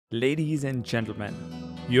Ladies and gentlemen,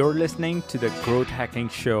 you're listening to the Growth Hacking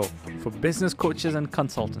Show for business coaches and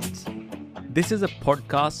consultants. This is a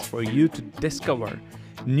podcast for you to discover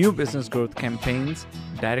new business growth campaigns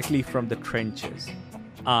directly from the trenches.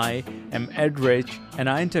 I am Ed Rich, and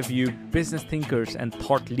I interview business thinkers and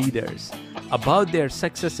thought leaders about their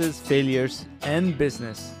successes, failures, and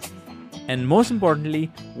business. And most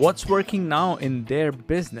importantly, what's working now in their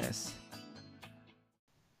business.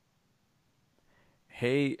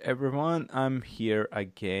 Hey everyone, I'm here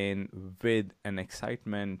again with an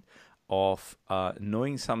excitement of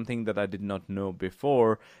knowing something that I did not know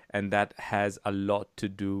before, and that has a lot to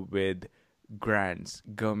do with grants,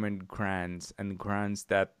 government grants, and grants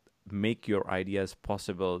that make your ideas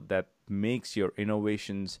possible, that makes your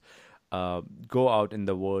innovations go out in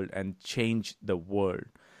the world and change the world.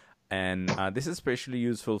 And this is especially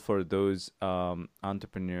useful for those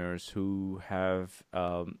entrepreneurs who have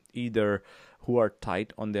either who are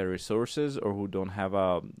tight on their resources or who don't have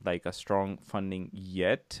a strong funding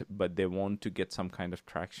yet, but they want to get some kind of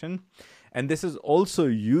traction. And this is also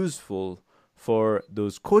useful for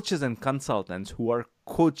those coaches and consultants who are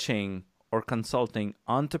coaching or consulting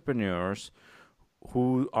entrepreneurs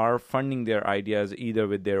who are funding their ideas either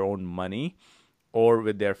with their own money or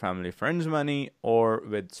with their family friends' money or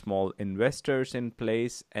with small investors in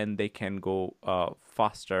place, and they can go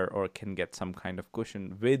faster or can get some kind of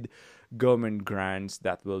cushion with government grants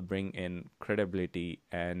that will bring in credibility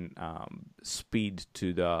and speed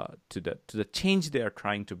to the change they are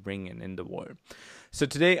trying to bring in the world. So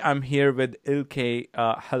today I'm here with Ilkay.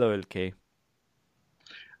 Hello, Ilkay.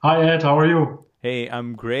 Hi, Ed. How are you? Hey,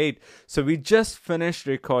 I'm great. So we just finished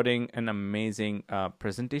recording an amazing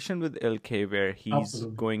presentation with Ilkay where he's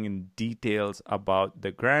Absolutely. going in details about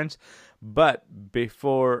the grants. But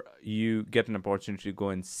before you get an opportunity to go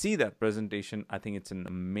and see that presentation, I think it's an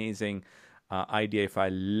amazing idea if I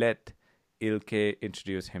let Ilkay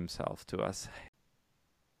introduce himself to us.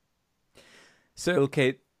 So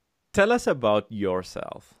Ilkay, tell us about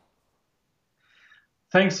yourself.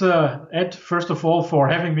 Thanks, Ed, first of all, for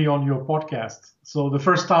having me on your podcast. So the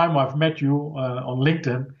first time I've met you on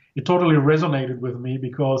LinkedIn, it totally resonated with me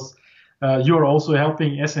because you're also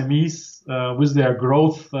helping SMEs with their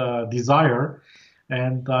growth desire.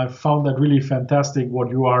 And I found that really fantastic what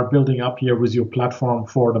you are building up here with your platform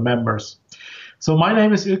for the members. So my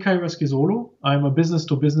name is Ilkay Ozkisaoglu. I'm a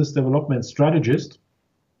business-to-business development strategist.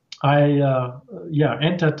 I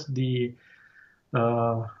entered the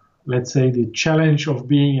let's say the challenge of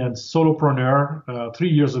being a solopreneur 3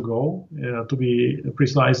 years ago, to be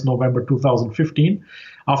precise, November 2015,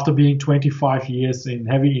 after being 25 years in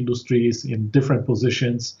heavy industries in different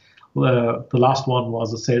positions. The last one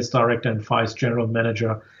was a sales director and vice general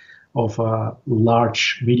manager of a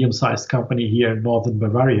large, medium-sized company here in northern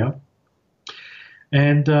Bavaria.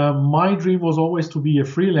 And my dream was always to be a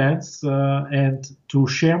freelance and to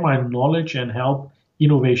share my knowledge and help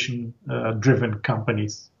innovation-driven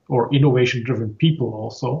companies or innovation-driven people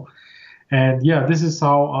also. And this is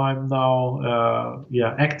how I'm now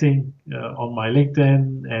acting on my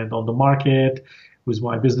LinkedIn and on the market with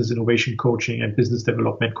my business innovation coaching and business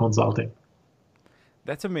development consulting.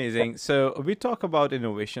 That's amazing. So we talk about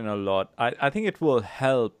innovation a lot. I think it will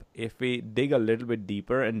help if we dig a little bit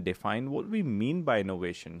deeper and define what we mean by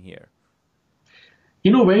innovation here.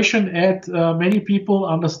 Innovation, Ed, many people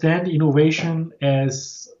understand innovation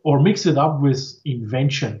as, or mix it up with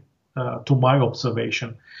invention, to my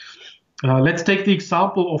observation. Let's take the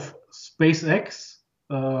example of SpaceX,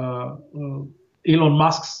 Elon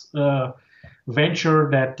Musk's venture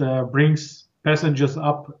that brings passengers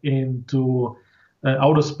up into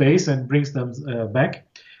outer space and brings them back.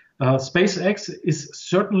 SpaceX is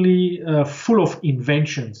certainly full of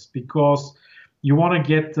inventions because you want to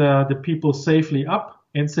get the people safely up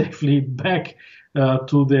and safely back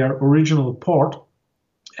to their original port.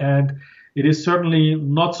 And it is certainly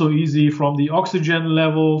not so easy from the oxygen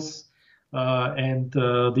levels and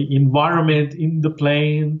the environment in the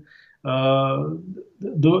plane,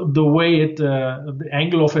 the way the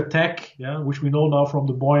angle of attack, which we know now from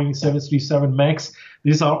the Boeing 737 MAX.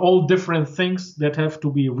 These are all different things that have to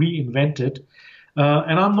be reinvented.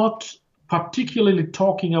 And I'm not particularly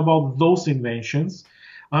talking about those inventions.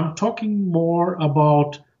 I'm talking more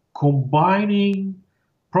about combining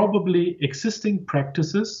probably existing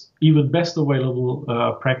practices, even best available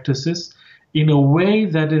practices, in a way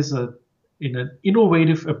that is in an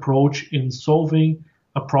innovative approach in solving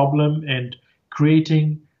a problem and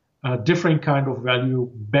creating a different kind of value,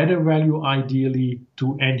 better value ideally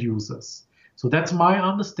to end users. So that's my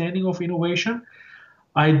understanding of innovation.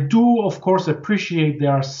 I do, of course, appreciate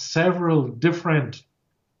there are several different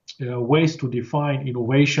ways to define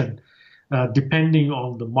innovation, depending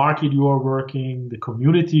on the market you are working, the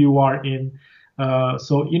community you are in.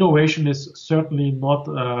 So innovation is certainly not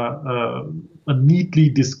a neatly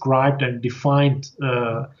described and defined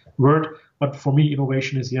word, but for me,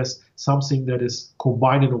 innovation is, yes, something that is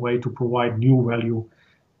combined in a way to provide new value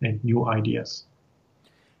and new ideas.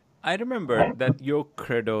 I remember that your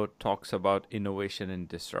credo talks about innovation and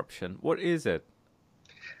disruption. What is it?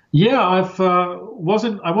 Yeah, I was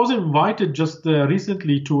invited just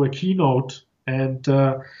recently to a keynote, and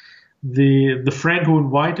the friend who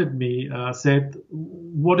invited me said,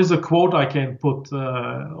 "What is a quote I can put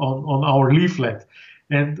on our leaflet?"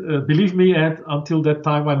 And believe me, Ed, until that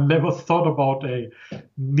time, I never thought about a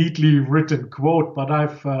neatly written quote, but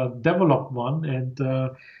I've developed one, and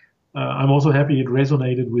I'm also happy it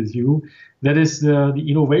resonated with you. That is, the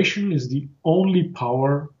innovation is the only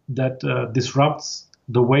power that disrupts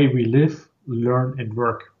the way we live, learn, and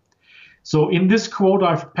work. So in this quote,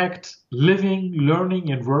 I've packed living,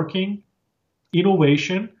 learning, and working,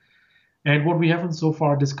 innovation, and what we haven't so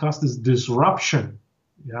far discussed is disruption.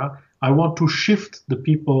 Yeah, I want to shift the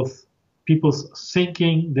people's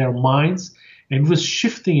thinking, their minds, and with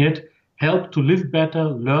shifting it, help to live better,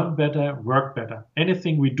 learn better, work better.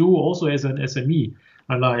 Anything we do, also as an SME,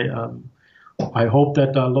 and I hope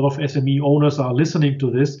that a lot of SME owners are listening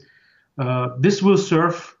to this. This will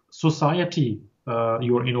serve society,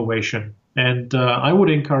 your innovation. And I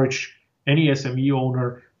would encourage any SME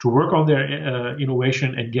owner to work on their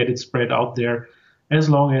innovation and get it spread out there as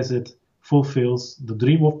long as it fulfills the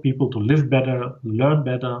dream of people to live better, learn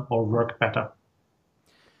better, or work better.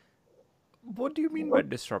 What do you mean by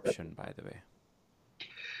disruption, by the way?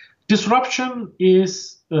 Disruption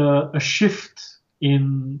is a shift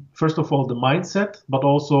in, first of all, the mindset, but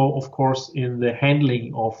also, of course, in the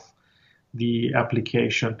handling of the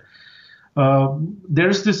application.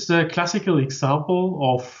 There's this classical example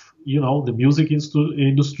of, the music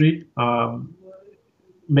industry.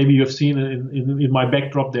 Maybe you've seen in my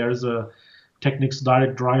backdrop, there's a Technics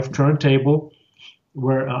Direct Drive turntable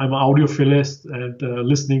where I'm an audiophilist and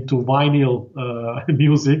listening to vinyl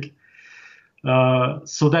music.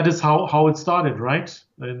 So that is how it started, right?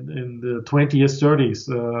 In the 20s,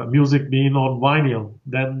 30s, music being on vinyl.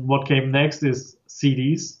 Then what came next is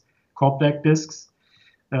CDs, compact discs.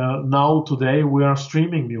 Now today we are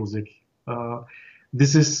streaming music.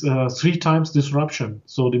 This is three times disruption.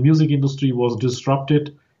 So the music industry was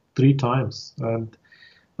disrupted three times, and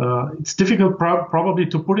it's difficult probably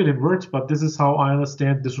to put it in words, but this is how I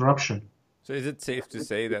understand disruption. So is it safe to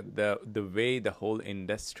say that the way the whole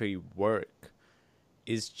industry work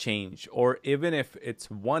is changed, or even if it's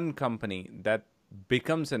one company that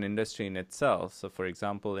becomes an industry in itself? So for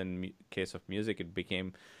example, in case of music,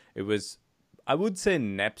 it was, I would say,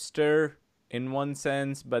 Napster in one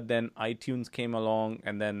sense, but then iTunes came along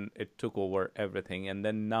and then it took over everything. And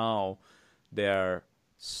then now they're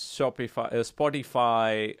Spotify,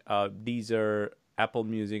 Deezer, Apple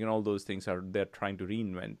Music, and all those things they're trying to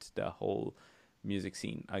reinvent the whole music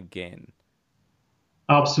scene again.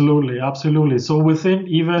 Absolutely, absolutely. So within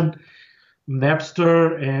even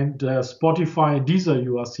Napster and Spotify and Deezer,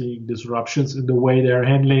 you are seeing disruptions in the way they're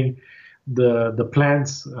handling the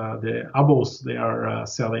plans, the abos they are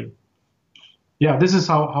selling. Yeah, this is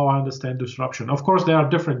how I understand disruption. Of course, there are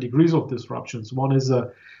different degrees of disruptions. One is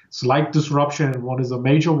a slight disruption and one is a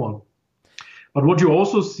major one. But what you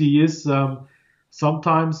also see is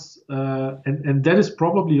sometimes, and that is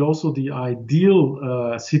probably also the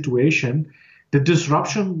ideal situation, the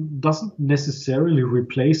disruption doesn't necessarily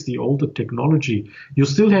replace the older technology. You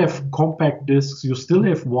still have compact discs, you still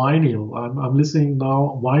have vinyl. I'm listening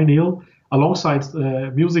now vinyl alongside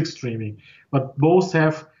music streaming, but both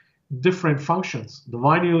have different functions. The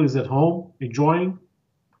vinyl is at home enjoying,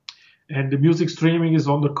 and the music streaming is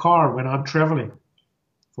on the car when I'm traveling,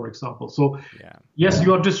 for example. So Yeah. yes,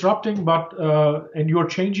 you are disrupting, but and you are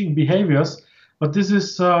changing behaviors, but this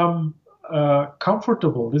is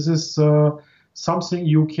comfortable. This is something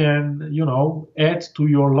you can, add to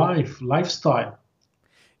your lifestyle.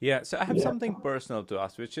 Yeah, so I have something personal to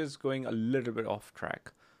ask, which is going a little bit off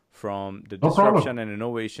track from the No problem. disruption and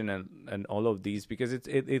innovation and all of these, because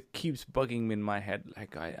it keeps bugging me in my head.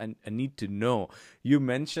 Like I need to know. You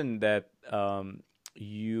mentioned that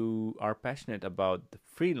you are passionate about the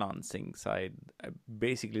freelancing side,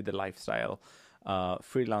 basically the lifestyle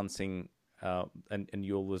freelancing. And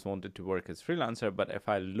you always wanted to work as freelancer, but if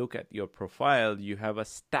I look at your profile, you have a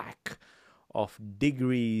stack of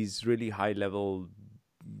degrees, really high level,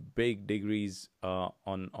 big degrees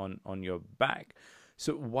on your back.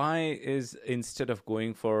 So why is, instead of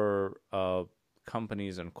going for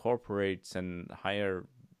companies and corporates and higher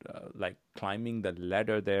like climbing the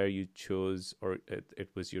ladder there, you chose, or it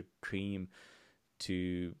was your dream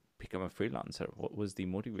to become a freelancer? What was the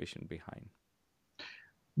motivation behind?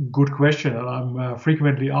 Good question, and I'm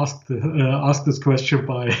frequently asked this question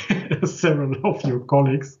by several of your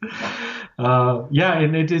colleagues. Yeah,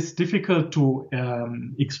 and it is difficult to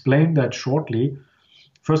explain that shortly.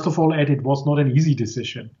 First of all, Ed, it was not an easy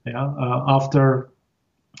decision. Yeah, after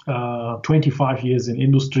 25 years in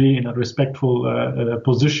industry, in a respectful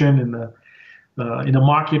position, in a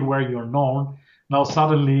market where you're known. Now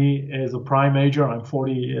suddenly, as a prime major, I'm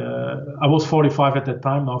 40. I was 45 at that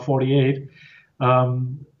time. Now 48.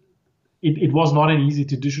 Um, it was not an easy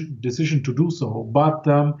decision to do so. But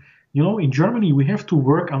in Germany, we have to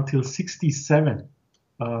work until 67.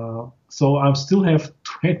 So I still have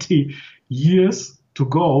 20 years to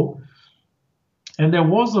go. And there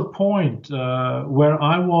was a point where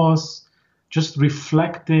I was just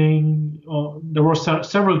reflecting. There were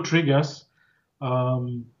several triggers,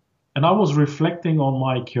 and I was reflecting on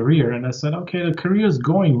my career. And I said, okay, the career is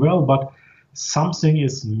going well, but something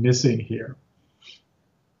is missing here.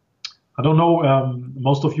 I don't know.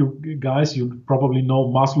 Most of you guys, you probably know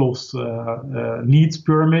Maslow's needs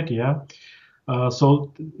pyramid. Yeah.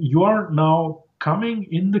 So you are now coming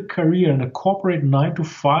in the career in a corporate 9 to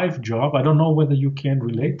 5 job. I don't know whether you can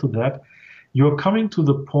relate to that. You're coming to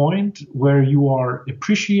the point where you are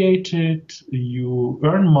appreciated, you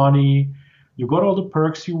earn money, you got all the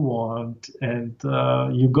perks you want, and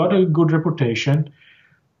you got a good reputation,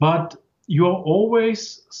 but you're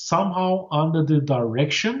always somehow under the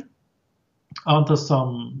direction, under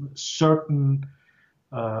some certain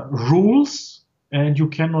rules, and you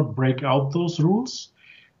cannot break out those rules.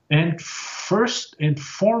 And first and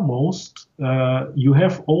foremost, you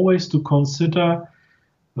have always to consider,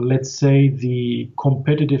 let's say, the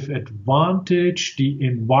competitive advantage, the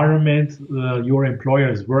environment your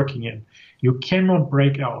employer is working in. You cannot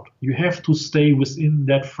break out. You have to stay within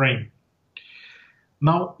that frame.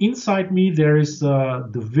 Now, inside me, there is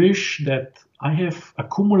the wish that I have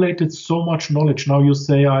accumulated so much knowledge. Now you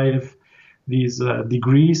say I have these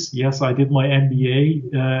degrees. Yes, I did my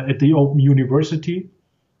MBA at the Open University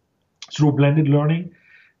through blended learning,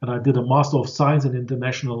 and I did a Master of Science in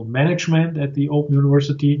International Management at the Open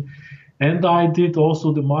University, and I did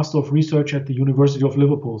also the Master of Research at the University of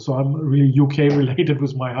Liverpool. So I'm really UK related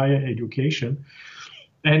with my higher education.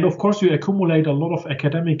 And of course, you accumulate a lot of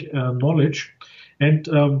academic knowledge. And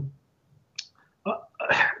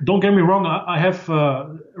don't get me wrong, I have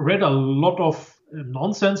read a lot of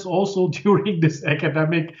nonsense also during this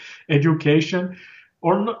academic education,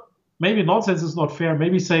 or not, maybe nonsense is not fair,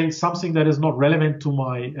 maybe say something that is not relevant to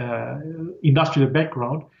my industrial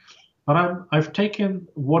background. But I've taken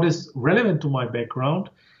what is relevant to my background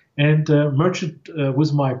and merged it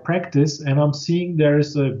with my practice, and I'm seeing there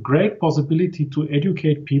is a great possibility to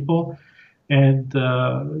educate people and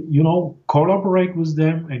collaborate with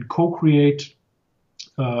them and co-create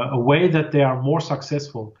a way that they are more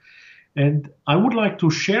successful. And I would like to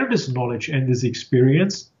share this knowledge and this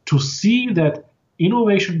experience to see that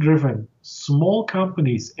innovation-driven small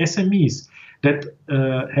companies, SMEs, that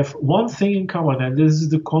have one thing in common, and this is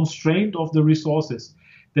the constraint of the resources,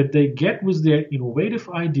 that they get with their innovative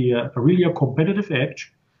idea really a competitive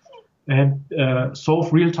edge and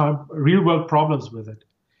solve real-world problems with it.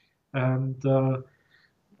 And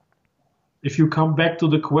if you come back to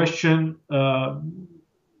the question,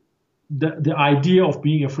 the idea of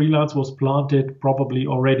being a freelance was planted probably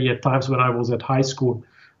already at times when I was at high school.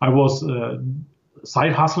 I was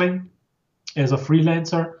side hustling as a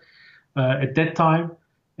freelancer at that time,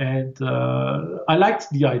 and I liked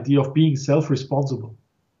the idea of being self-responsible.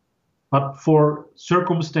 But for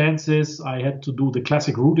circumstances, I had to do the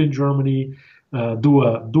classic route in Germany, do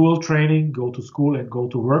a dual training, go to school and go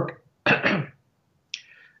to work.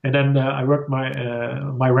 And then I worked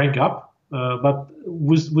my rank up. But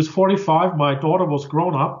with 45, my daughter was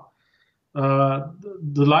grown up.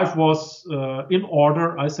 The life was in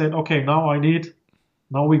order. I said, okay,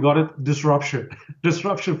 now we got it, disruption.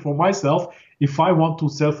 Disruption for myself if I want to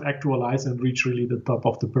self-actualize and reach really the top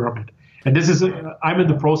of the pyramid. And this is, I'm in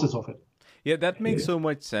the process of it. Yeah, that makes so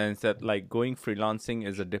much sense that like going freelancing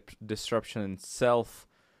is a disruption in self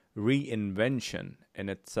reinvention in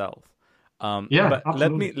itself. But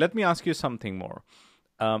absolutely. let me ask you something more.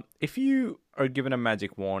 If you are given a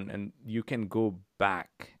magic wand and you can go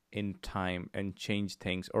back in time and change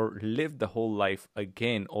things or live the whole life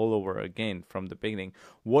again, all over again from the beginning,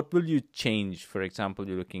 what will you change? For example,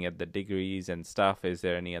 you're looking at the degrees and stuff. Is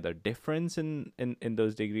there any other difference in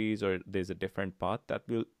those degrees, or there's a different path that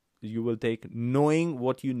you will take knowing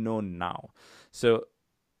what you know now? So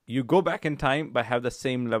you go back in time but have the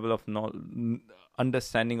same level of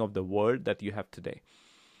understanding of the world that you have today,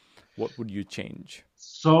 what would you change?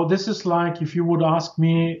 So this is like if you would ask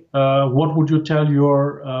me, what would you tell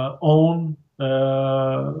your own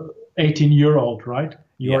 18-year-old, right?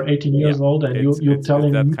 You Yeah, are 18 yeah. years old, and you're It's that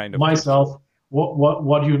telling kind of question. myself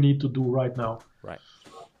what you need to do right now. Right.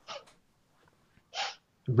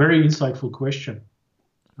 Very insightful question.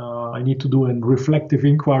 I need to do a reflective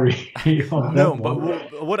inquiry on No, that but one.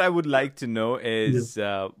 what I would like to know Yeah. is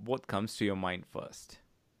what comes to your mind first.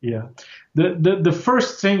 Yeah. The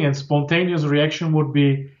first thing and spontaneous reaction would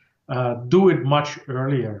be do it much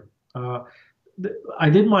earlier. I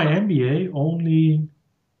did my MBA only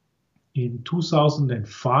in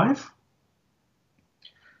 2005,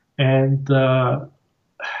 and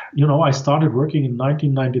I started working in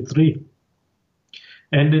 1993.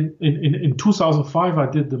 And in 2005, I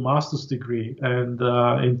did the master's degree, and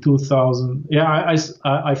in 2000,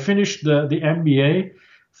 I finished the MBA.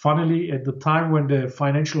 Funnily, at the time when the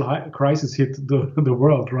financial crisis hit the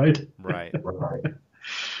world, right? Right.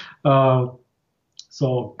 So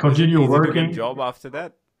Was it continue easy to get working. job after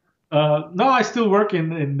that? No, I still work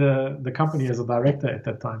in the company as a director at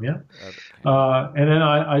that time, yeah. Okay. And then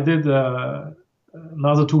I did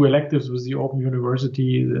another 2 electives with the Open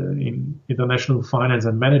University in International Finance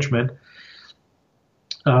and Management.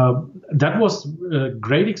 That was a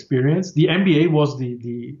great experience. The MBA was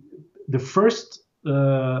the first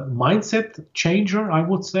mindset changer, I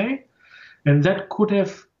would say, and that could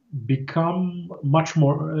have become much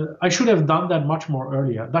more. I should have done that much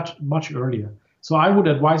earlier. So I would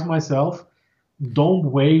advise myself,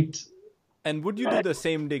 don't wait. And would you do the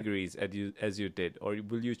same degrees as you did, or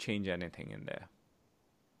will you change anything in there?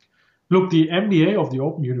 Look, the MBA of the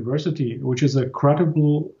Open University, which is a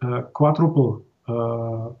quadruple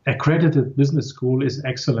accredited business school, is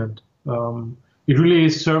excellent. It really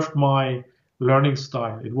served my learning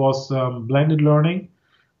style. It was blended learning,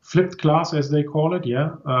 flipped class as they call it.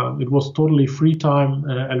 Yeah, it was totally free time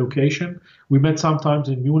allocation. We met sometimes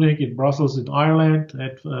in Munich, in Brussels, in Ireland,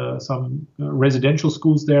 at some residential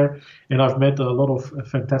schools there, and I've met a lot of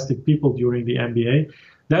fantastic people during the MBA.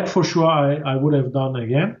 That for sure I would have done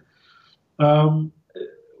again.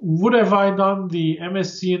 Would have I done the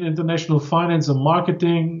MSc in International Finance and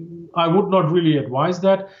Marketing? I would not really advise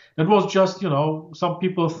that. That was just, some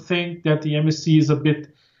people think that the MSc is a bit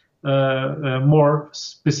more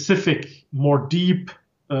specific, more deep,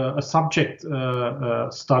 a subject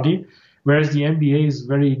study, whereas the MBA is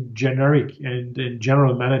very generic and in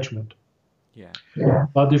general management. Yeah.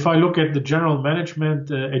 But if I look at the general management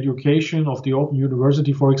education of the Open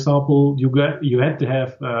University, for example, you had to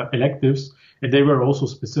have electives, and they were also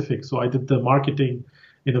specific. So I did the marketing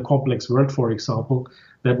in a complex world, for example.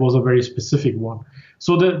 That was a very specific one.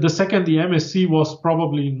 So the second the MSc was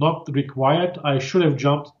probably not required, I should have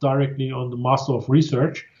jumped directly on the Master of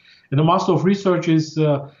Research. And the Master of Research is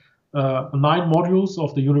 9 modules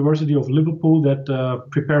of the University of Liverpool that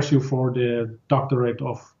prepares you for the Doctorate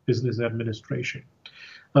of Business Administration.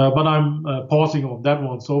 But I'm pausing on that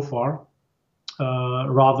one so far,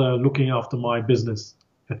 rather looking after my business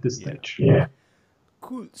at this stage. Yeah.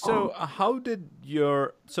 Cool. So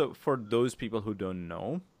so for those people who don't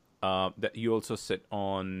know, that you also sit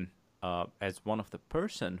on as one of the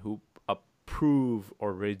person who approve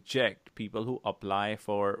or reject people who apply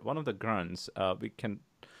for one of the grants. We can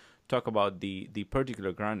talk about the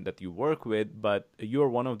particular grant that you work with, but you're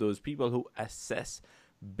one of those people who assess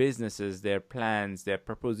businesses, their plans, their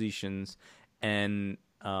propositions, and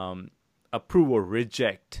approve or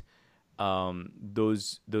reject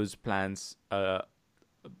those plans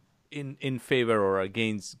in favor or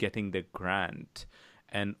against getting the grant.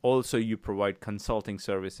 And also you provide consulting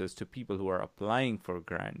services to people who are applying for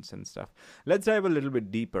grants and stuff. Let's dive a little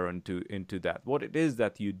bit deeper into that. What it is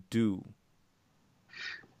that you do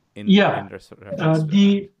my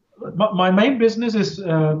main business is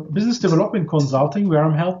business development consulting, where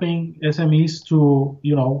I'm helping SMEs to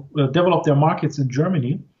develop their markets in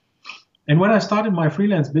Germany. And when I started my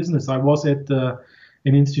freelance business, I was at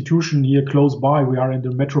an institution here close by. We are in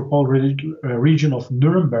the metropolitan region of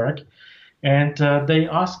Nuremberg. And they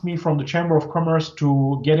asked me from the Chamber of Commerce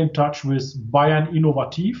to get in touch with Bayern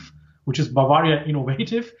Innovativ, which is Bavaria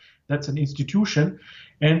Innovative. That's an institution.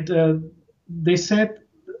 And they said,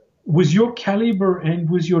 with your caliber and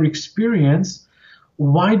with your experience,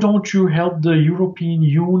 why don't you help the European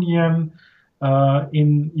Union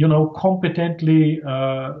in competently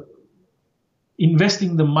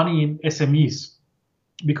investing the money in SMEs?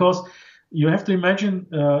 Because you have to imagine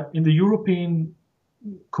in the European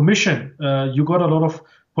Commission, you got a lot of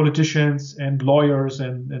politicians and lawyers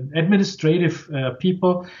and administrative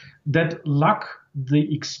people that lack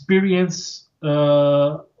the experience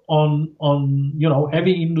on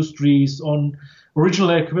heavy industries, on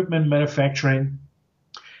original equipment manufacturing.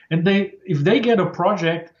 And if they get a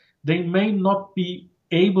project, they may not be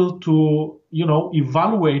able to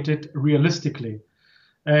evaluate it realistically.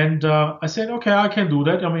 And I said, okay, I can do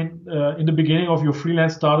that. I mean, in the beginning of your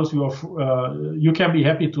freelance status, you can be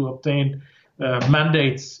happy to obtain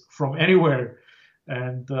mandates from anywhere,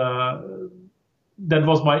 and that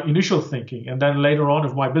was my initial thinking. And then later on,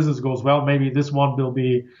 if my business goes well, maybe this one will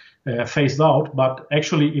be phased out. But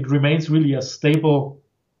actually, it remains really a stable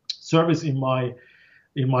service in my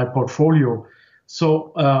portfolio.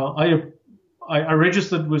 So I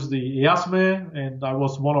registered with the EASME, and I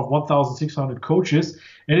was one of 1,600 coaches.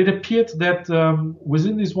 And it appeared that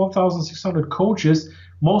within these 1,600 coaches,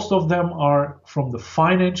 most of them are from the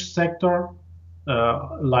finance sector,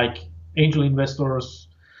 like angel investors.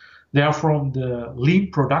 They are from the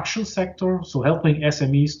lean production sector, so helping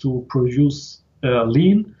SMEs to produce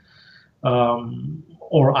lean,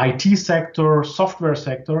 or IT sector, software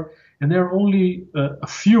sector. And there are only a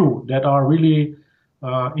few that are really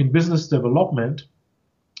in business development.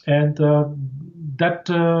 And that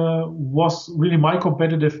was really my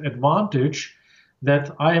competitive advantage,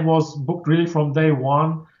 that I was booked really from day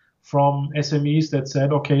one from SMEs that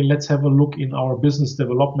said, okay, let's have a look in our business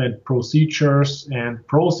development procedures and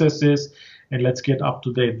processes, and let's get up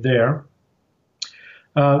to date there.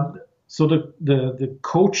 So the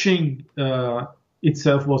coaching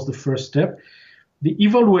itself was the first step. The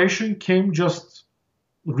evaluation came just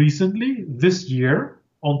recently, this year,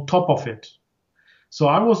 on top of it. So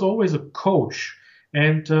I was always a coach,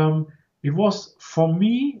 and it was for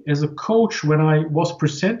me as a coach, when I was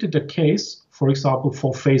presented a case, for example,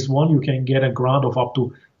 for phase one, you can get a grant of up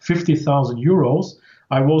to 50,000 euros.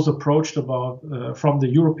 I was approached from the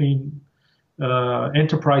European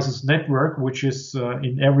Enterprises Network, which is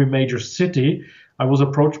in every major city. I was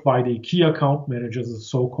approached by the key account managers,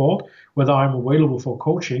 so-called, whether I'm available for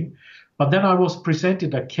coaching. But then I was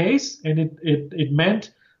presented a case, and it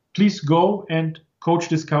meant, please go and coach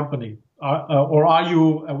this company. Or are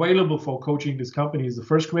you available for coaching this company is the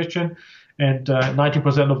first question. And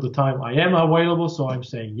 90% of the time I am available, so I'm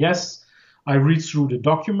saying yes. I read through the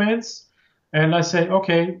documents, and I say,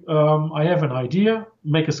 okay, I have an idea.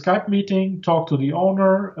 Make a Skype meeting, talk to the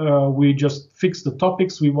owner. We just fix the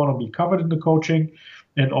topics we want to be covered in the coaching,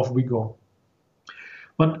 and off we go.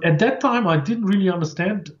 But at that time, I didn't really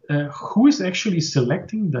understand who is actually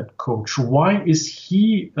selecting that coach. Why is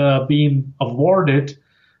he being awarded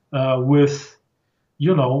with,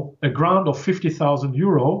 a grant of 50,000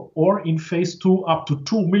 euro, or in phase two up to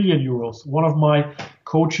 2 million euros? One of my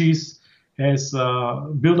coaches has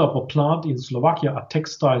built up a plant in Slovakia, a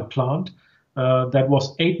textile plant that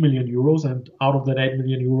was 8 million euros, and out of that 8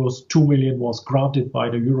 million euros, 2 million was granted by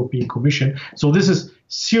the European Commission. So this is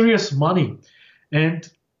serious money.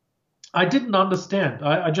 And I didn't understand.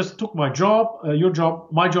 I just took my job,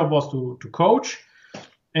 my job was to coach.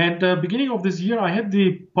 And beginning of this year, I had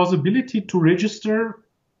the possibility to register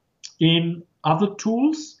in other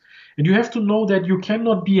tools. And you have to know that you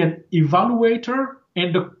cannot be an evaluator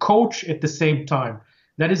and a coach at the same time.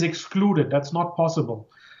 That is excluded. That's not possible.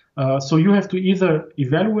 So you have to either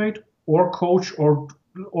evaluate or coach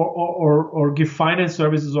or give finance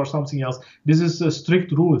services or something else. This is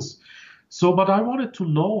strict rules. So, but I wanted to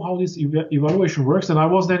know how this evaluation works, and I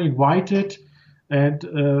was then invited, and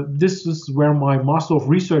this is where my Master of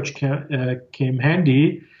Research came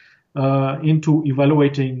handy into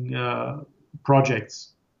evaluating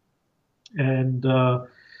projects. And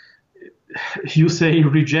you say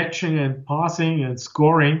rejection and passing and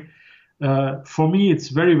scoring. For me, it's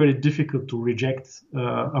very, very difficult to reject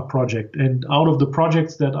a project. And out of the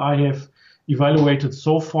projects that I have evaluated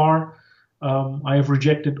so far, I have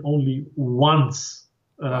rejected only once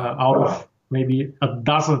out of maybe a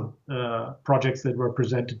dozen projects that were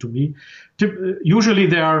presented to me. Usually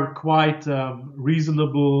they are quite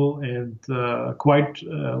reasonable and quite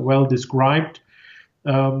well described,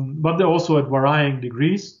 but they're also at varying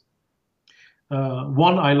degrees.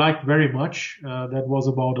 One I liked very much, that was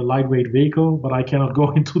about a lightweight vehicle, but I cannot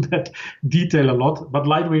go into that detail a lot. But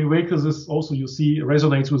lightweight vehicles is also, you see,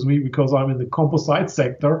 resonates with me because I'm in the composite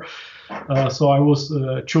sector. So I was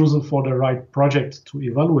chosen for the right project to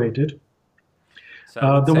evaluate it.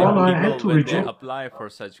 So the one I had to reject. When they apply for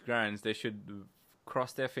such grants, they should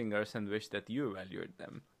cross their fingers and wish that you evaluate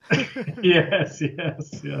them. Yes.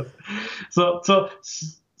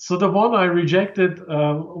 So the one I rejected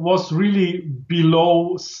was really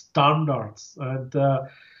below standards, and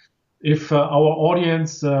if our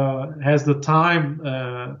audience has the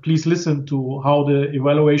time, please listen to how the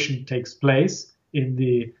evaluation takes place in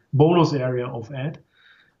the bonus area of ED.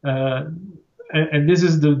 And this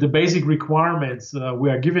is the basic requirements we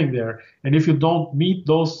are giving there. And if you don't meet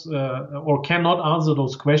those or cannot answer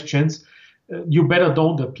those questions, you better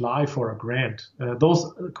don't apply for a grant.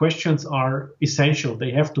 Those questions are essential.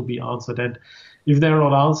 They have to be answered. And if they're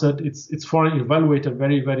not answered, it's for an evaluator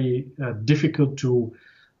very, very difficult to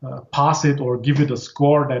pass it or give it a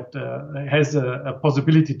score that has a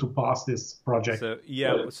possibility to pass this project.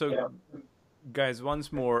 So, guys,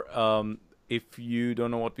 once more, if you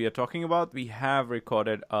don't know what we are talking about, we have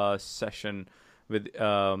recorded a session with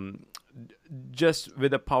just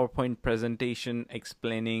with a PowerPoint presentation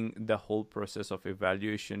explaining the whole process of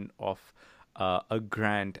evaluation of a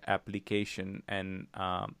grant application and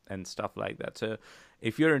stuff like that. So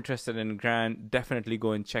if you're interested in grant, definitely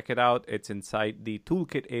go and check it out. It's inside the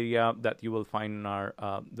toolkit area that you will find on our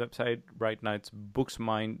website. Right now it's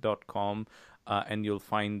booksmind.com. And you'll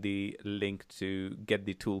find the link to get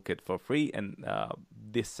the toolkit for free. And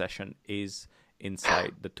this session is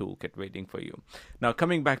inside the toolkit waiting for you. Now,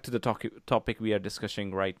 coming back to the topic we are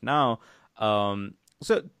discussing right now.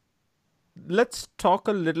 So let's talk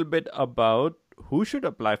a little bit about who should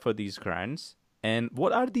apply for these grants and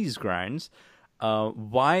what are these grants,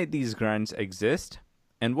 why these grants exist,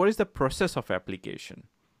 and what is the process of application?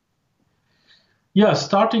 Yeah,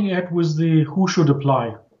 starting with the who should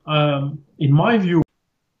apply. In my view,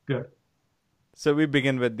 good. So we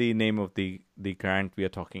begin with the name of the grant we are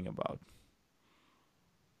talking about.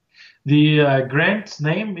 The grant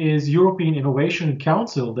name is European Innovation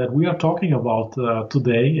Council that we are talking about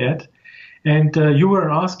today, Ed. And you were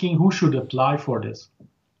asking who should apply for this.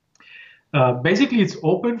 Basically, it's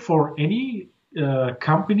open for any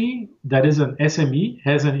company that is an SME,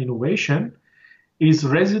 has an innovation, is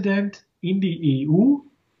resident in the EU,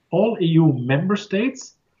 all EU member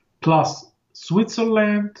states, plus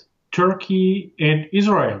Switzerland, Turkey, and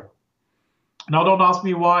Israel. Now, don't ask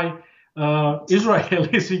me why Israel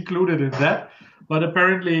is included in that, but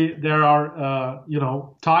apparently there are,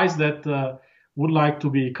 ties that would like to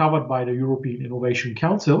be covered by the European Innovation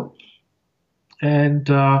Council. And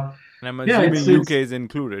I'm assuming UK is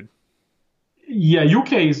included. Yeah,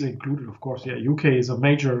 UK is included, of course. Yeah, UK is a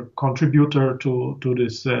major contributor to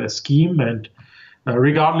this scheme, and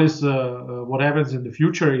regardless what happens in the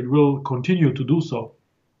future, it will continue to do so.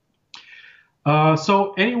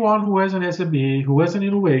 So anyone who has an SME, who has an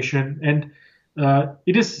innovation, and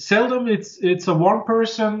it is seldom it's a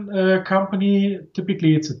one-person company.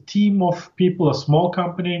 Typically, it's a team of people, a small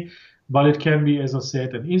company, but it can be, as I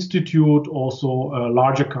said, an institute, also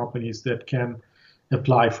larger companies that can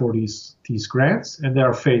apply for these grants. And there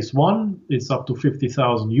are phase 1, it's up to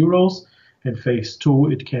 50,000 euros. And phase 2,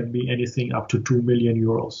 it can be anything up to 2 million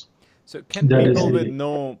euros. So can people with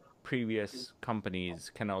no previous companies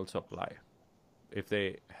can also apply if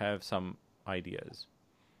they have some ideas?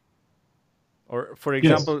 Or, for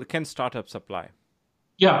example, yes. Can startups apply?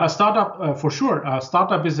 Yeah, a startup, for sure. A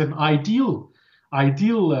startup is an ideal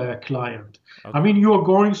client. Okay. I mean, you are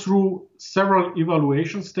going through several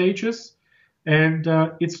evaluation stages. And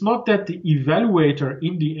it's not that the evaluator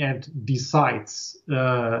in the end decides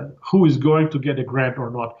who is going to get a grant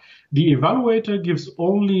or not. The evaluator gives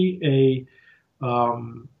only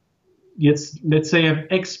let's say an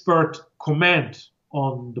expert comment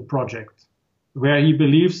on the project, where he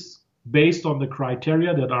believes, based on the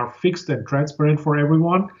criteria that are fixed and transparent for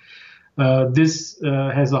everyone, this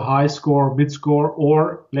has a high score, mid score,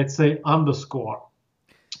 or let's say underscore.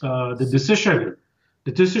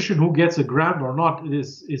 The decision who gets a grant or not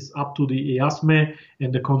is up to the EASME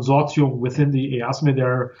and the consortium within the EASME.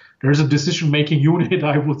 There's a decision-making unit,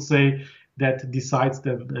 I would say, that decides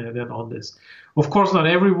then on this. Of course, not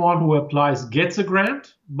everyone who applies gets a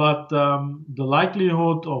grant, but the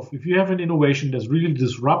likelihood of, if you have an innovation that really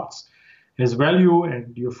disrupts, has value,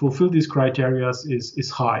 and you fulfill these criteria is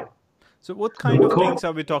high. So what kind of things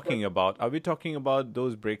are we talking about? Are we talking about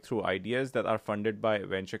those breakthrough ideas that are funded by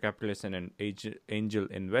venture capitalists and angel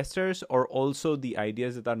investors, or also the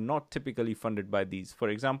ideas that are not typically funded by these? For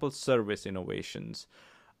example, service innovations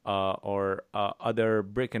or other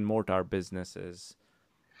brick and mortar businesses?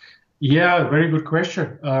 Yeah, very good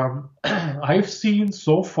question. I've seen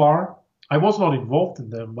so far, I was not involved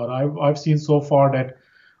in them, but I've seen so far that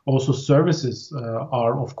also services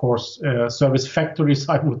are, of course, service factories,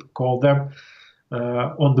 I would call them.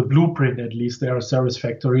 On the blueprint, at least, there are service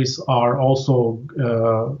factories are also,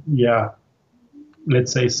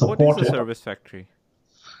 let's say, supported. What is a service factory?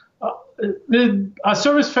 A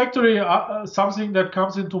service factory, something that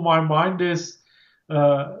comes into my mind is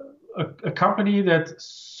a company that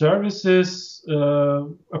services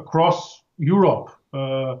across Europe.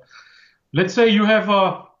 Let's say you have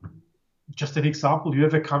just an example, you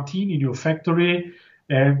have a canteen in your factory,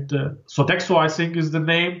 and Sodexo, I think, is the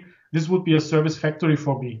name. This would be a service factory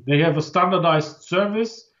for me. They have a standardized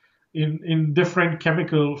service in different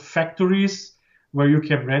chemical factories where you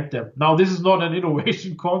can rent them. Now, this is not an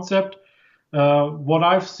innovation concept. What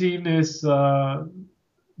I've seen is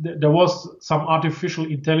there was some artificial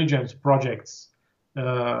intelligence projects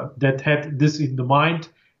that had this in the mind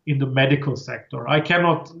in the medical sector. I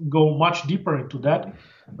cannot go much deeper into that,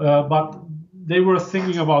 but they were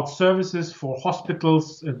thinking about services for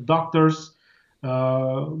hospitals and doctors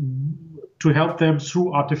to help them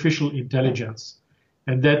through artificial intelligence.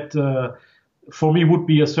 And that, for me, would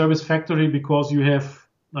be a service factory because you have,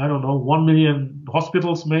 I don't know, 1 million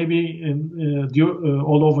hospitals maybe in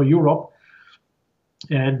all over Europe.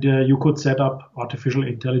 And you could set up artificial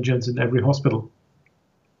intelligence in every hospital.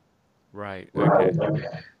 Right. Okay.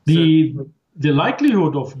 The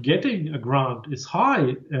likelihood of getting a grant is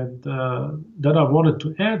high, and that I wanted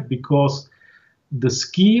to add because the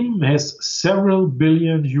scheme has several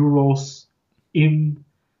billion euros in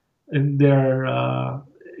their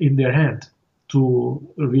hand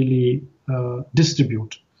to really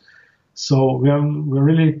distribute. So we're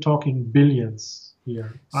really talking billions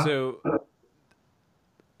here. So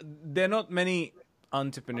there are not many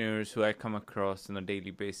entrepreneurs who I come across on a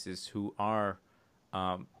daily basis who are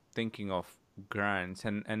thinking of grants,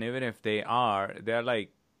 and even if they're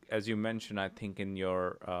like, as you mentioned, I think in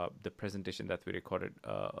your the presentation that we recorded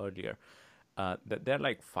earlier, that there are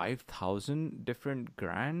like 5,000 different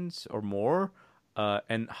grants or more.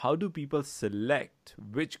 And how do people select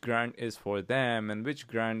which grant is for them and which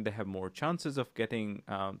grant they have more chances of getting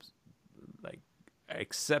like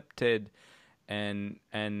accepted? And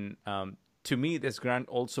to me, this grant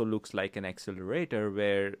also looks like an accelerator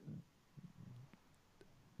where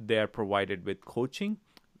they're provided with coaching,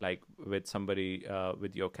 like with somebody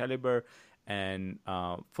with your caliber, and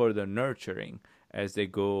further nurturing as they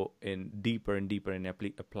go in deeper and deeper in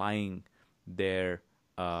applying their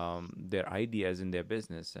ideas in their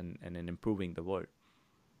business and in improving the world.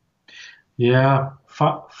 Yeah,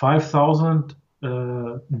 5,000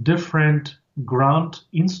 different grant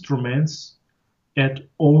instruments at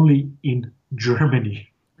only in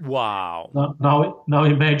Germany. Wow. Now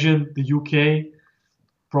imagine the UK,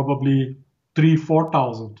 probably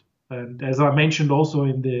 4,000. And as I mentioned also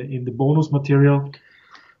in the bonus material,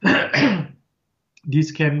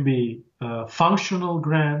 these can be functional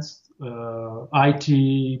grants,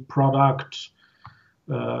 IT, product,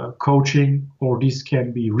 coaching, or these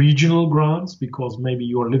can be regional grants because maybe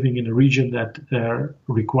you are living in a region that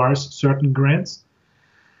requires certain grants.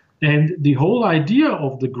 And the whole idea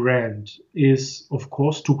of the grant is, of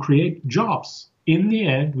course, to create jobs. In the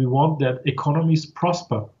end, we want that economies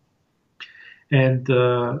prosper. And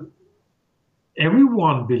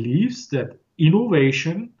everyone believes that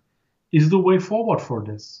innovation is the way forward for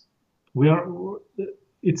this.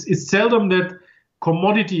 It's seldom that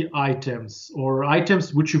commodity items or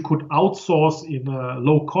items which you could outsource in a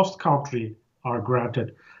low-cost country are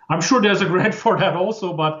granted. I'm sure there's a grant for that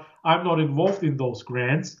also, but I'm not involved in those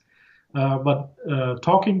grants. But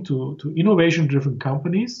talking to innovation-driven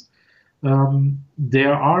companies,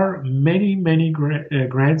 there are many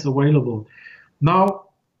grants available. Now,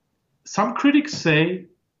 some critics say,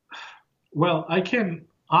 well, I can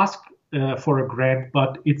ask for a grant,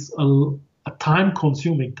 but it's a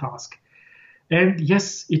time-consuming task. And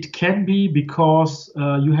yes, it can be because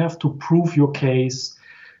you have to prove your case.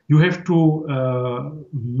 You have to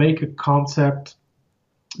make a concept.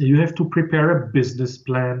 You have to prepare a business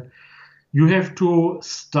plan. You have to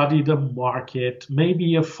study the market,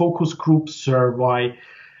 maybe a focus group survey.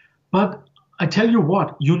 But I tell you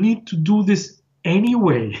what, you need to do this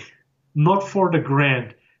anyway, not for the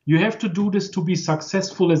grant. You have to do this to be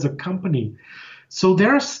successful as a company. So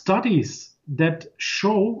there are studies that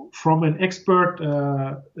show from an expert,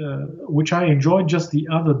 which I enjoyed just the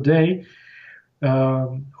other day,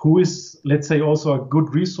 who is, let's say, also a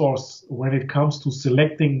good resource when it comes to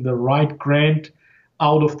selecting the right grant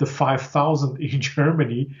out of the 5,000 in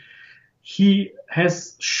Germany. He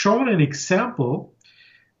has shown an example.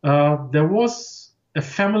 There was a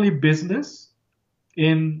family business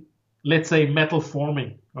in, let's say, metal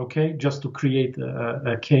forming, okay, just to create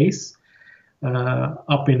a case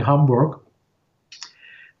up in Hamburg.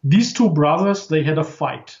 These two brothers, they had a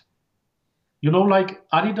fight. You know, like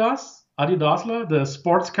Adidasler, the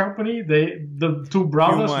sports company, the two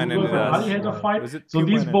brothers who had a fight. So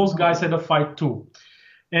these both guys had a fight too.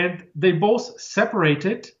 And they both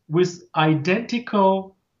separated with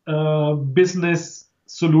identical business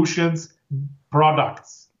solutions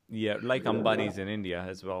products. Yeah, like Ambani's in India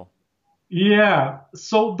as well. Yeah.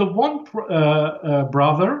 So the one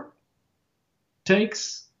brother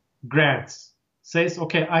takes grants, says,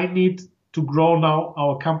 okay, I need to grow now.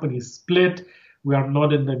 Our company is split. We are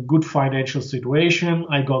not in a good financial situation.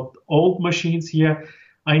 I got old machines here.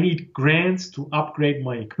 I need grants to upgrade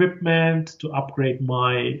my equipment, to upgrade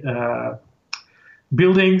my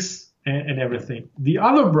buildings and everything. The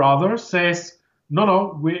other brother says,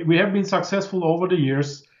 no, we have been successful over the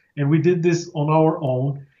years and we did this on our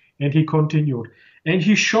own. And he continued. And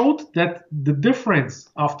he showed that the difference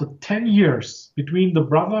after 10 years between the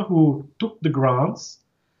brother who took the grants,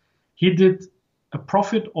 he did a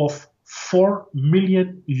profit of 4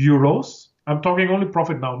 million euros. I'm talking only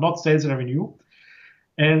profit now, not sales revenue.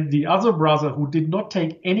 And the other brother who did not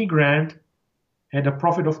take any grant had a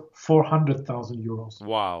profit of 400,000 euros.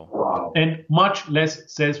 Wow. And much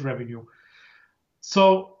less sales revenue.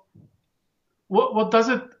 So what does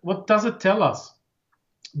it tell us?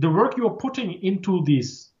 The work you're putting into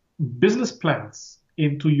these business plans,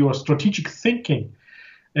 into your strategic thinking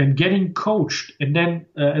and getting coached, and then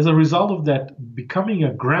as a result of that, becoming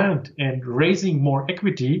a grant and raising more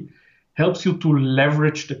equity helps you to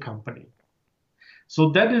leverage the company.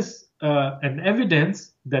 So that is an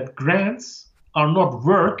evidence that grants are not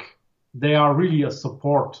work, they are really a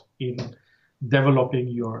support in developing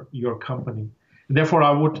your company. And therefore,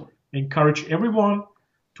 I would encourage everyone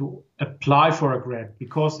to apply for a grant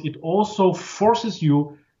because it also forces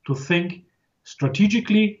you to think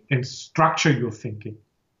strategically and structure your thinking.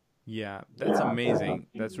 Yeah, that's amazing.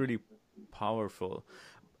 That's really powerful.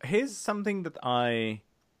 Here's something that I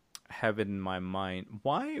have in my mind.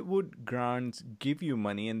 Why would grants give you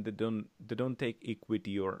money and they don't take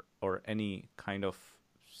equity or any kind of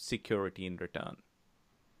security in return?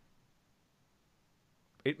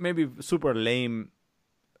 It may be super layman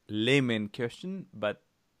question, but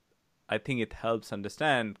I think it helps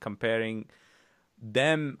understand comparing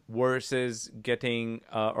them versus getting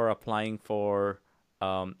or applying for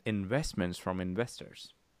investments from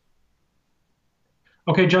investors.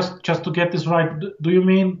 Okay, just to get this right, do you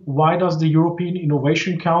mean why does the European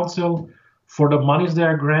Innovation Council, for the monies they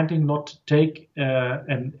are granting, not take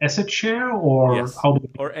an asset share, or Yes, how do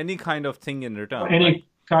or any kind of thing in return, right? any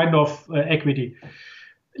kind of equity?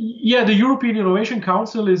 Yeah, the European Innovation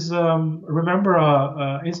Council is, remember,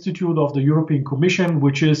 a institute of the European Commission,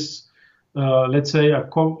 which is, let's say, a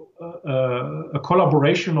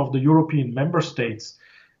collaboration of the European member states.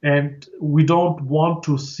 And we don't want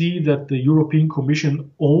to see that the European Commission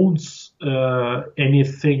owns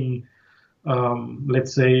anything,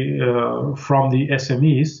 let's say, from the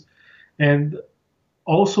SMEs, and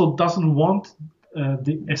also doesn't want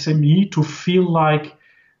the SME to feel like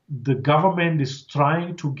the government is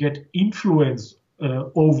trying to get influence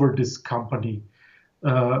over this company.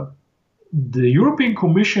 The European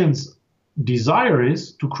Commission's desire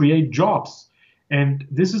is to create jobs, and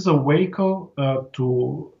this is a vehicle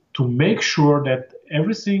to make sure that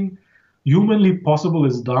everything humanly possible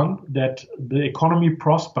is done, that the economy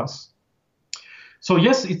prospers. So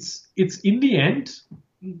yes, it's in the end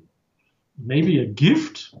maybe a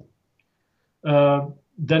gift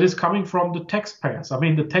that is coming from the taxpayers. I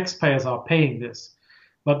mean, the taxpayers are paying this,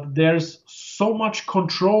 but there's so much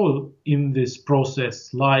control in this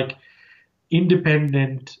process, like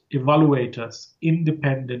independent evaluators,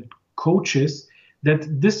 independent coaches, that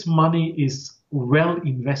this money is well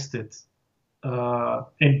invested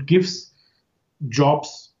and gives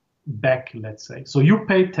jobs back, let's say. So you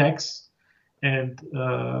pay tax, and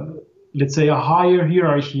let's say a higher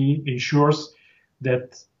hierarchy ensures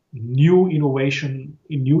that new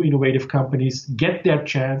innovative companies get their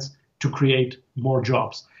chance to create more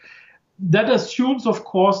jobs. That assumes, of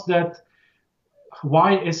course, that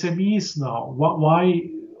why SMEs now? Why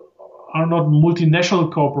are not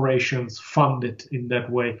multinational corporations funded in that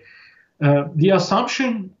way? The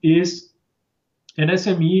assumption is an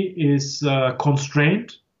SME is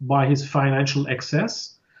constrained by his financial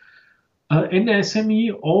access. And the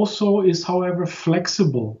SME also is, however,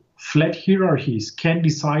 flexible. Flat hierarchies, can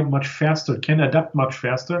decide much faster, can adapt much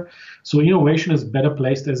faster. So innovation is better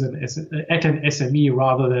placed at an SME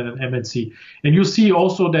rather than an MNC. And you see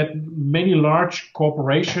also that many large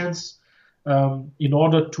corporations, in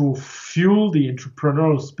order to fuel the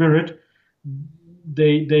entrepreneurial spirit,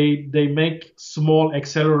 they make small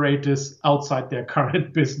accelerators outside their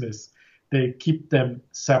current business. They keep them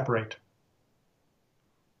separate.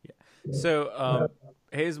 Yeah. So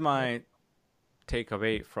here's my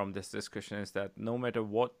takeaway from this discussion is that no matter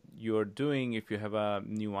what you're doing, if you have a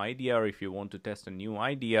new idea or if you want to test a new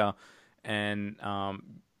idea, and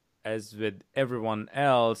as with everyone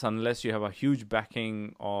else, unless you have a huge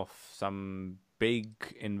backing of some big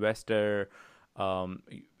investor, um,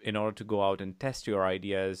 in order to go out and test your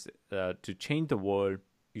ideas to change the world,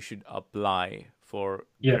 you should apply for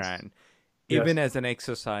Yes. grant, even Yes. as an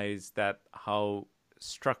exercise that how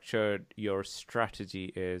structured your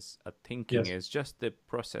strategy is, thinking Yes. is, just the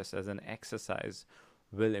process as an exercise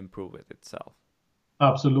will improve it itself.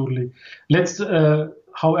 Absolutely. Let's,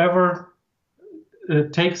 however,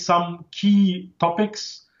 take some key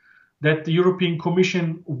topics that the European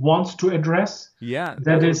Commission wants to address. Yeah, That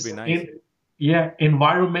that would be is, nice. yeah,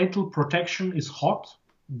 environmental protection is hot.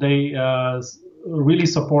 They really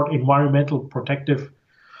support environmental protective,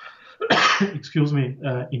 excuse me,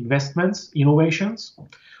 investments, innovations.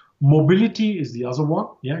 Mobility is the other one.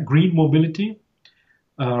 Yeah, green mobility,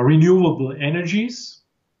 renewable energies,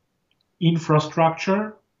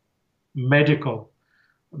 infrastructure, medical.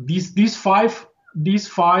 These five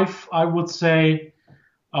I would say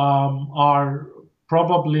are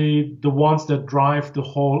probably the ones that drive the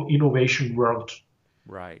whole innovation world.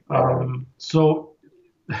 Right. So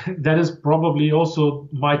that is probably also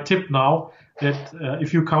my tip now, that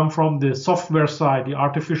if you come from the software side, the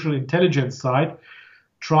artificial intelligence side,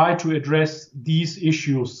 try to address these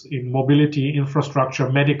issues in mobility, infrastructure,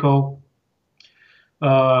 medical,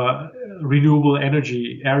 uh, renewable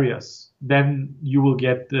energy areas. Then you will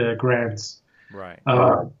get grants. Right.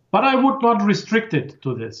 But I would not restrict it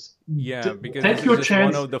to this. Yeah, because this Take is your just one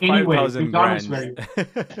chance of the anyway, 5,000 regardless grants.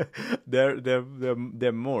 where you.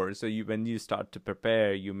 They're more. So when you start to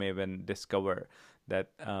prepare, you may then discover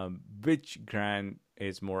that which grant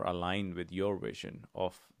is more aligned with your vision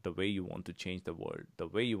of the way you want to change the world, the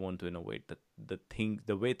way you want to innovate,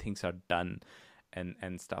 the way things are done,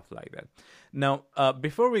 and stuff like that. Now,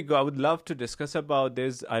 before we go, I would love to discuss about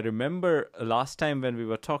this. I remember last time when we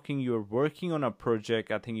were talking, you were working on a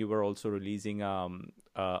project. I think you were also releasing a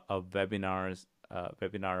webinar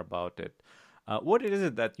about it. What is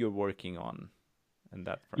it that you're working on in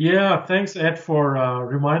that front? Yeah, thanks, Ed, for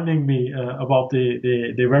reminding me about the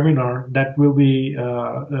webinar that will be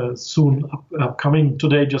soon upcoming.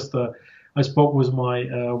 Today, just I spoke with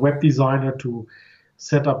my web designer to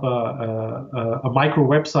set up a micro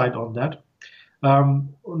website on that.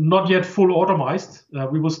 Not yet full automized.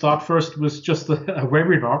 We will start first with just a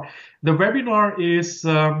webinar. The webinar is,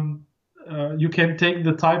 you can take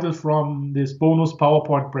the title from this bonus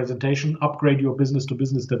PowerPoint presentation, Upgrade Your Business to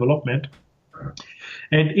Business Development.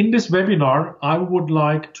 And in this webinar, I would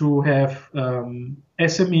like to have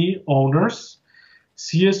SME owners,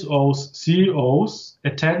 CSOs, CEOs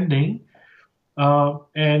attending.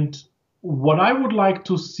 And what I would like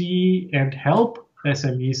to see and help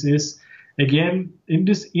SMEs is, again, in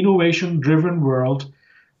this innovation-driven world,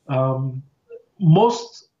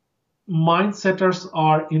 most mindsetters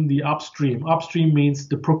are in the upstream. Upstream means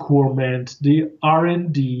the procurement, the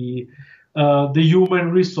R&D, the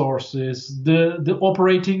human resources, the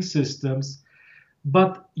operating systems.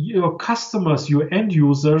 But your customers, your end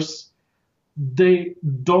users, they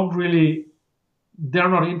don't really, they're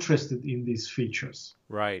not interested in these features.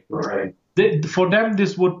 Right. Right. For them,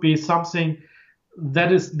 this would be something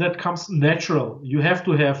that comes natural. You have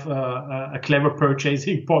to have a clever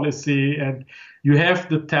purchasing policy, and you have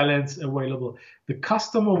the talents available. The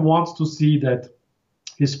customer wants to see that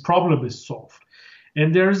his problem is solved.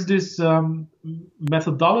 And there's this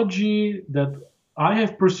methodology that I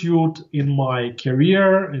have pursued in my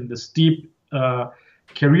career, in the steep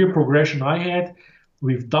career progression I had.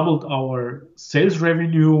 We've doubled our sales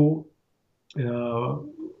revenue,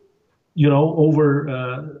 over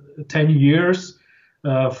 10 years,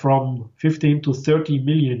 from 15 to 30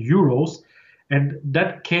 million euros. And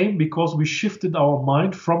that came because we shifted our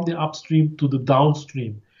mind from the upstream to the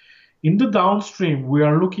downstream. In the downstream, we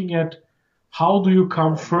are looking at how do you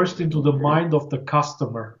come first into the mind of the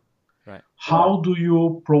customer? Right. How do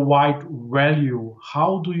you provide value?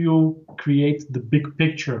 How do you create the big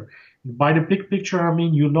picture? By the big picture, I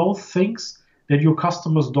mean, you know things that your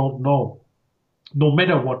customers don't know, no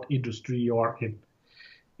matter what industry you are in.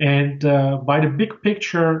 And by the big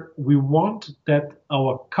picture, we want that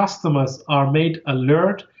our customers are made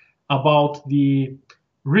alert about the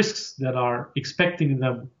risks that are expecting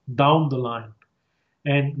them down the line.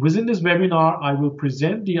 And within this webinar, I will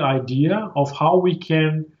present the idea of how we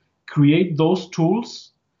can create those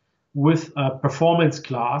tools with a performance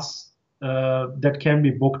class that can be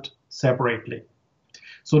booked separately.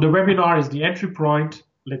 So the webinar is the entry point,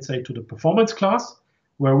 let's say, to the performance class,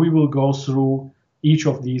 where we will go through each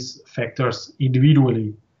of these factors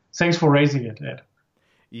individually. Thanks for raising it, Ed.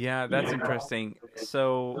 Yeah, that's interesting.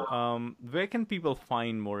 So, where can people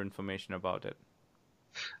find more information about it?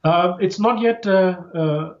 It's not yet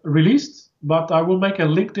released, but I will make a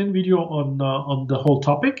LinkedIn video on the whole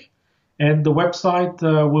topic, and the website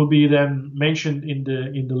will be then mentioned in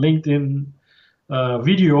the LinkedIn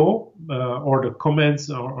video or the comments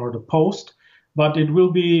or the post. But it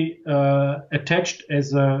will be attached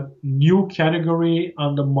as a new category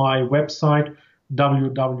under my website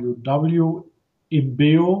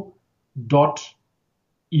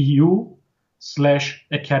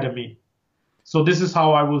www.imbeo.eu/academy. So this is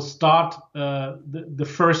how I will start the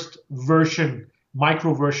first version,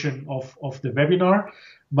 micro version of the webinar.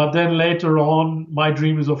 But then later on, my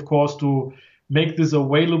dream is, of course, to make this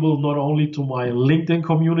available not only to my LinkedIn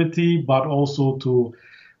community, but also to,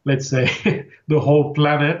 let's say, the whole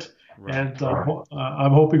planet. Right. And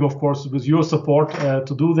I'm hoping, of course, with your support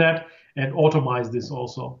to do that and automate this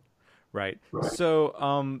also. Right. So,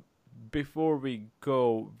 before we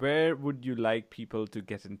go, where would you like people to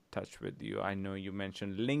get in touch with you? I know you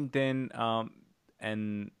mentioned LinkedIn,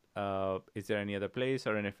 and is there any other place,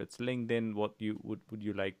 or and if it's LinkedIn, what you would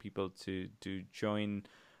you like people to join,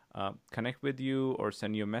 connect with you, or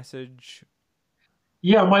send you a message?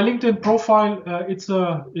 Yeah, my LinkedIn profile, it's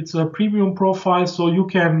a premium profile, so you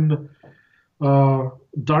can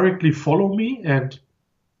directly follow me and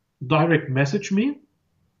direct message me.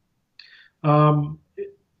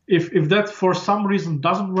 If that for some reason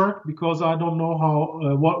doesn't work, because I don't know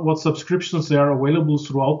how what subscriptions there are available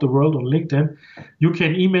throughout the world on LinkedIn, you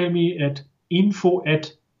can email me at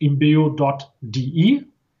info@imbeo.de.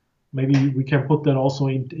 Maybe we can put that also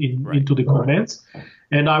into the comments,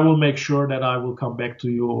 and I will make sure that I will come back to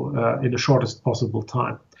you in the shortest possible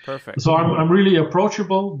time. Perfect. So I'm really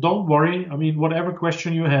approachable. Don't worry. I mean, whatever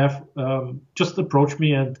question you have, just approach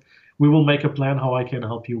me, and we will make a plan how I can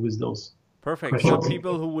help you with those. Perfect. Questions. So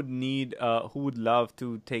people who would need, who would love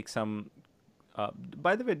to take some.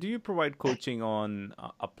 By the way, do you provide coaching on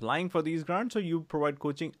applying for these grants, or you provide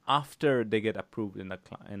coaching after they get approved in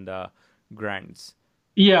the grants?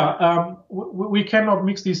 Yeah, we cannot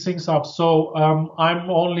mix these things up. So I'm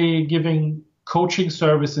only giving coaching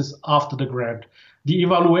services after the grant. The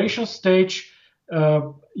evaluation stage,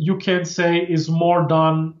 you can say, is more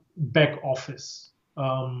done back office,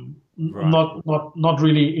 Right. not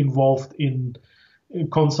really involved in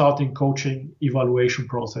consulting, coaching, evaluation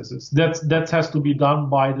processes. That has to be done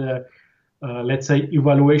by the let's say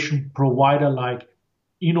evaluation provider like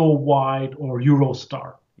InnoWide or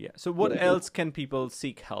Eurostar. Yeah. So what else can people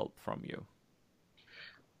seek help from you?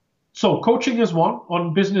 So coaching is one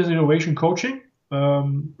on business innovation coaching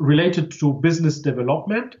related to business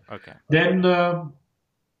development. Okay. Then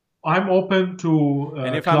I'm open to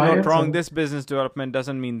And if I'm not clients. wrong, this business development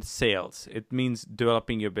doesn't mean sales. It means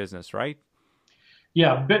developing your business, right?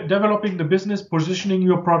 Yeah, developing the business, positioning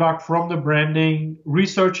your product from the branding,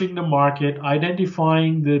 researching the market,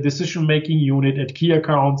 identifying the decision-making unit at key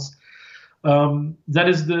accounts. That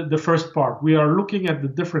is the first part. We are looking at the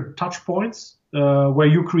different touch points where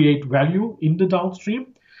you create value in the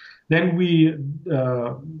downstream. Then we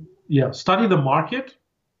study the market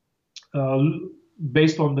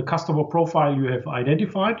based on the customer profile you have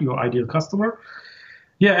identified, your ideal customer.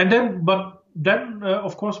 Yeah, and then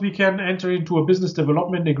of course we can enter into a business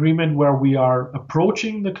development agreement where we are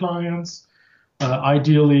approaching the clients.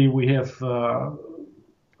 Ideally, we have.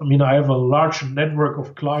 I have a large network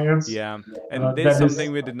of clients. Yeah, and there's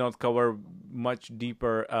something we did not cover much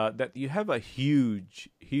deeper. That you have a huge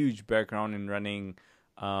background in running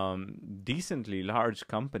decently large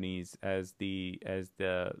companies as the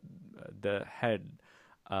head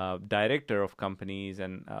director of companies,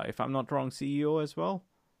 and if I'm not wrong, CEO as well.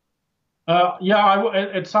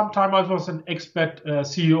 At some time I was an expat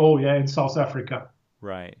CEO, in South Africa.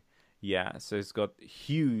 Right. Yeah. So it's got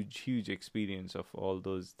huge experience of all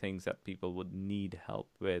those things that people would need help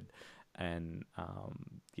with. And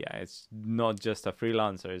yeah, it's not just a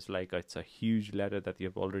freelancer. It's like it's a huge ladder that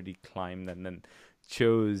you've already climbed and then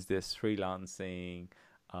chose this freelancing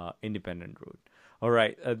independent route. All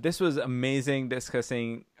right. This was amazing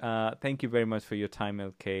discussing. Thank you very much for your time,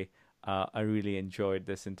 Ilkay. I really enjoyed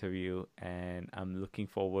this interview, and I'm looking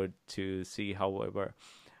forward to see however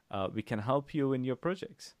we can help you in your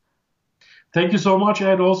projects. Thank you so much,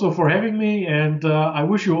 Ed, also for having me, and I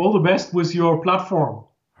wish you all the best with your platform.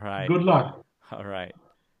 All right. Good luck. All right.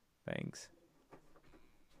 Thanks.